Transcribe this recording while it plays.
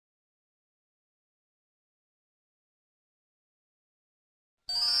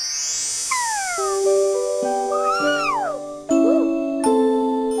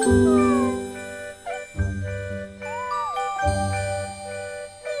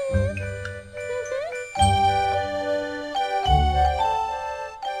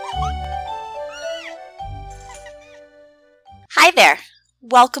Hi there!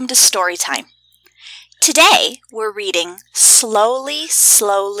 Welcome to Storytime. Today we're reading Slowly,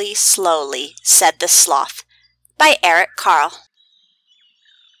 Slowly, Slowly, Said the Sloth by Eric Carle.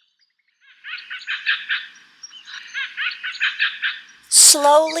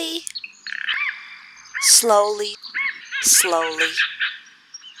 Slowly, slowly, slowly.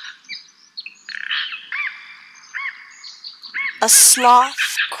 A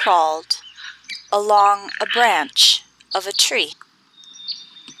sloth crawled along a branch of a tree.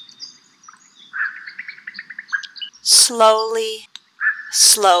 Slowly,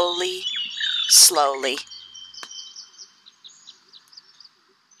 slowly, slowly.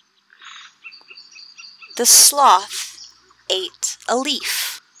 The sloth ate a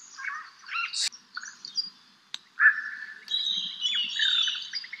leaf.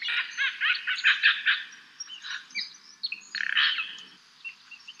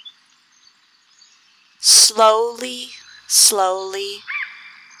 Slowly, slowly,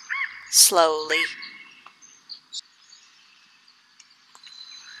 slowly.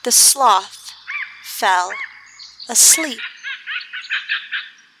 The sloth fell asleep.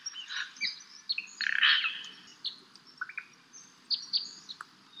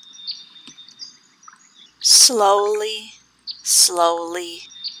 Slowly, slowly,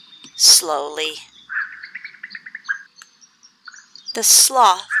 slowly. The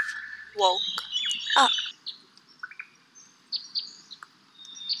sloth woke up.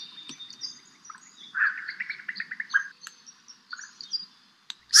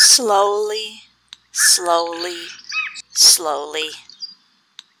 Slowly, slowly, slowly.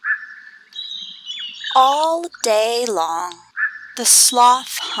 All day long, the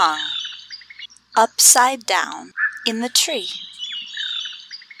sloth hung upside down in the tree.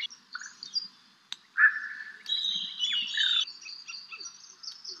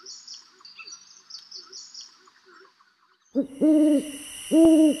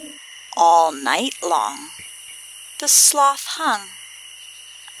 All night long, the sloth hung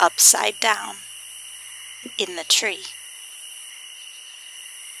upside down in the tree.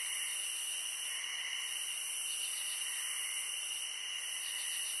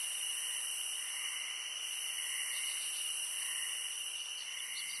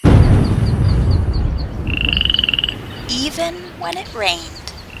 Even when it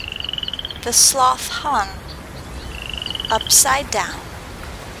rained, the sloth hung upside down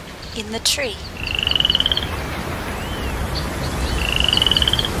in the tree.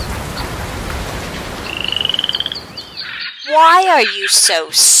 "Why are you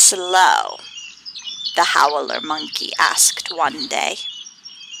so slow?" the howler monkey asked one day.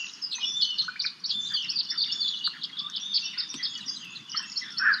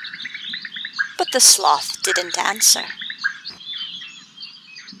 But the sloth didn't answer.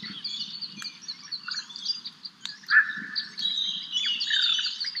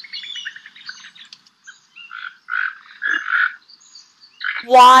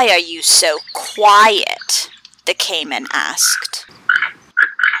 "Why are you so quiet?" the caiman asked.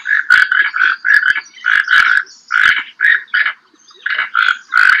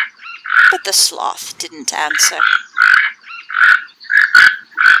 But the sloth didn't answer.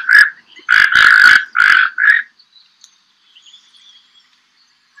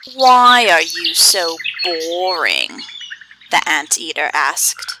 "Why are you so boring?" the anteater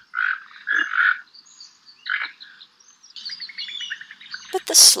asked. But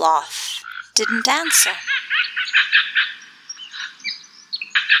the sloth didn't answer.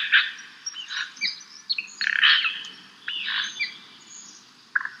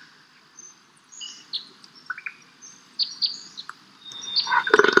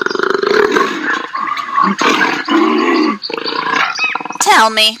 "Tell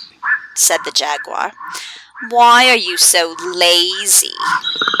me," said the jaguar, "why are you so lazy?"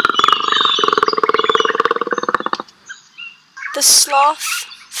 The sloth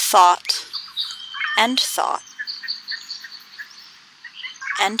thought and thought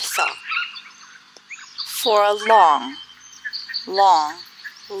and thought for a long, long,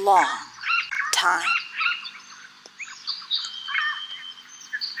 long time.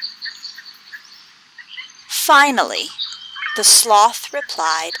 Finally, the sloth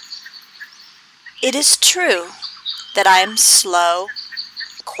replied, "It is true that I am slow,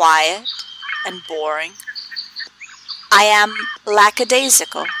 quiet, and boring. I am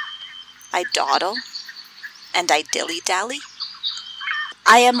lackadaisical. I dawdle, and I dilly-dally.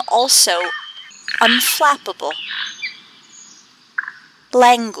 I am also unflappable,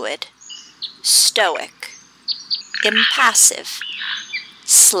 languid, stoic, impassive,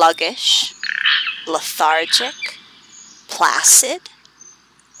 sluggish, lethargic, placid,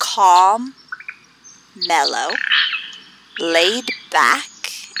 calm, mellow, laid back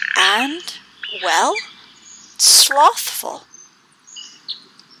and, well, slothful.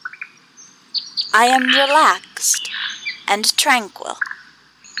 I am relaxed and tranquil,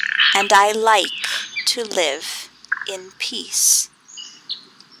 and I like to live in peace.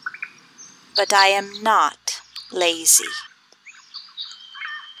 But I am not lazy.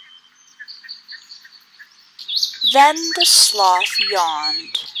 Then the sloth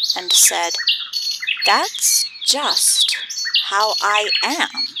yawned and said, "That's just how I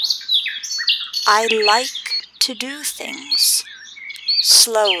am. I like to do things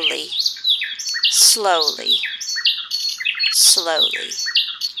slowly, slowly, slowly."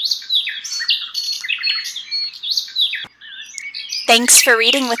 Thanks for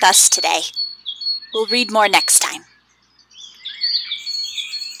reading with us today. We'll read more next time.